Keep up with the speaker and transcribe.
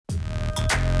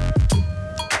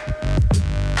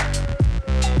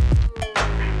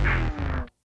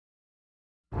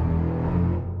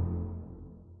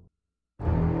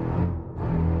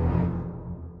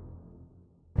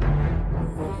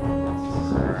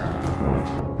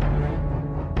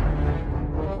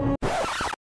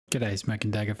G'day Smoke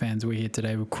and Dagger fans, we're here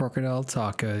today with crocodile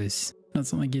tacos. Not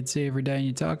something you'd see every day in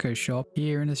your taco shop.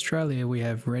 Here in Australia we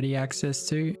have ready access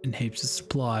to and heaps of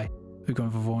supply. We've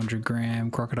gone for 400 gram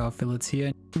crocodile fillets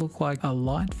here. Look like a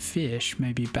light fish,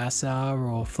 maybe bassa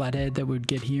or flathead that we'd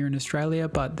get here in Australia,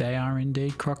 but they are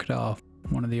indeed crocodile.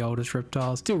 One of the oldest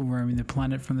reptiles still roaming the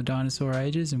planet from the dinosaur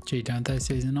ages, and gee, don't they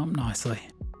season up nicely.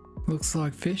 Looks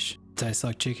like fish, tastes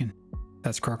like chicken.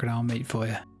 That's crocodile meat for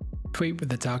you. Tweet with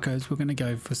the tacos, we're going to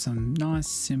go for some nice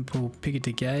simple pico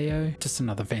de gallo, just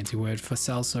another fancy word for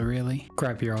salsa really.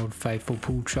 Grab your old faithful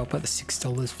pulled chopper, the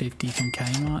 $6.50 from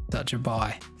Kmart, such a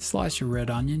buy. Slice your red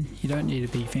onion, you don't need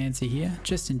to be fancy here,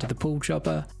 just into the pulled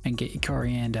chopper and get your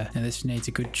coriander. Now this needs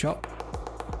a good chop,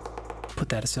 put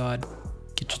that aside,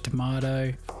 get your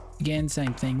tomato, again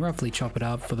same thing, roughly chop it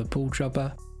up for the pulled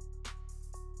chopper.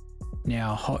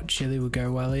 Now hot chili will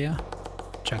go well here,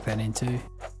 chuck that in too.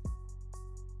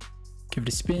 Give it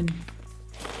a spin.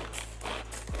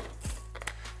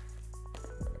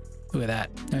 Look at that.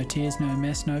 No tears, no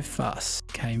mess, no fuss.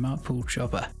 Came up, pulled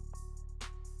chopper.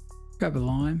 Grab a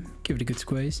lime, give it a good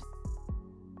squeeze.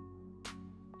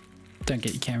 Don't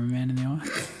get your cameraman in the eye.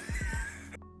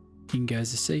 In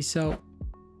goes the sea salt.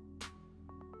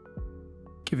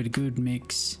 Give it a good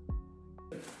mix.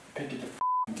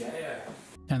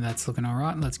 And that's looking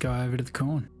alright. Let's go over to the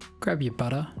corn. Grab your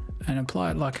butter and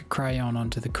apply it like a crayon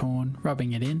onto the corn,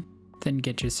 rubbing it in. Then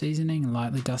get your seasoning and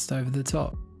lightly dust over the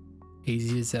top.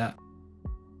 Easy as that.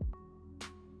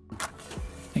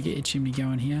 Now get your chimney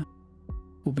going here.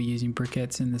 We'll be using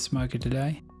briquettes in the smoker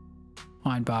today.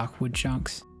 Ironbark wood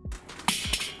chunks.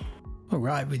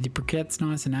 Alright, with your briquettes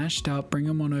nice and ashed up, bring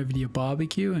them on over to your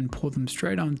barbecue and pour them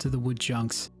straight onto the wood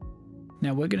chunks.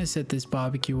 Now we're going to set this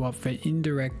barbecue up for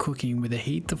indirect cooking with a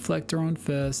heat deflector on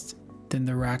first, then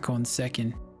the rack on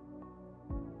second.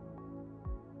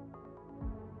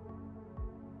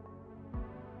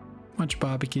 Once your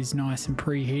barbecue is nice and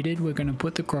preheated, we're going to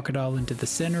put the crocodile into the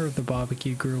center of the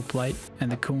barbecue grill plate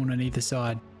and the corn on either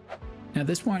side. Now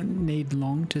this won't need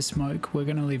long to smoke, we're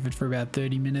going to leave it for about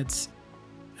 30 minutes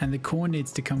and the corn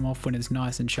needs to come off when it's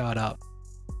nice and charred up,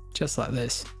 just like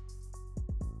this.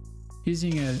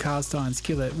 Using a cast iron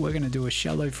skillet, we're going to do a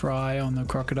shallow fry on the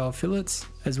crocodile fillets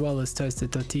as well as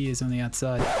toasted tortillas on the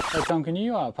outside. Hey Tom, can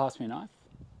you pass me a knife?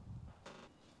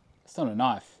 It's not a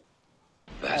knife.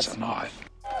 That's a knife.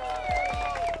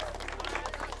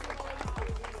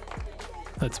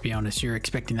 Let's be honest, you're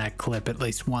expecting that clip at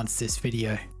least once this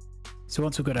video. So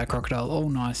once we've got our crocodile all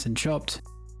nice and chopped,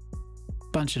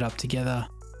 bunch it up together.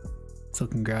 It's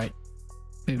looking great.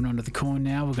 Moving on to the corn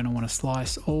now, we're going to want to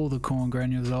slice all the corn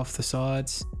granules off the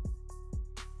sides.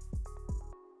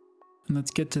 And let's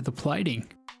get to the plating.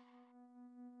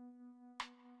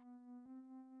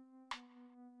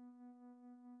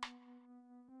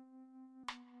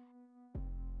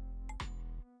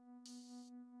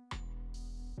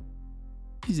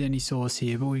 Use any sauce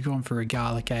here, but we've gone for a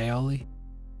garlic aioli.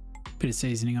 Bit of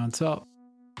seasoning on top.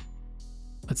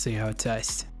 Let's see how it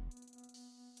tastes.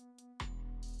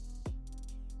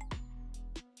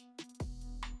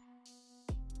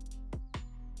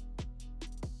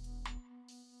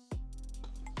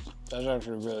 That's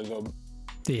actually really good.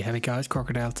 There you have it guys,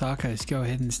 crocodile tacos. Go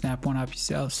ahead and snap one up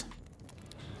yourselves.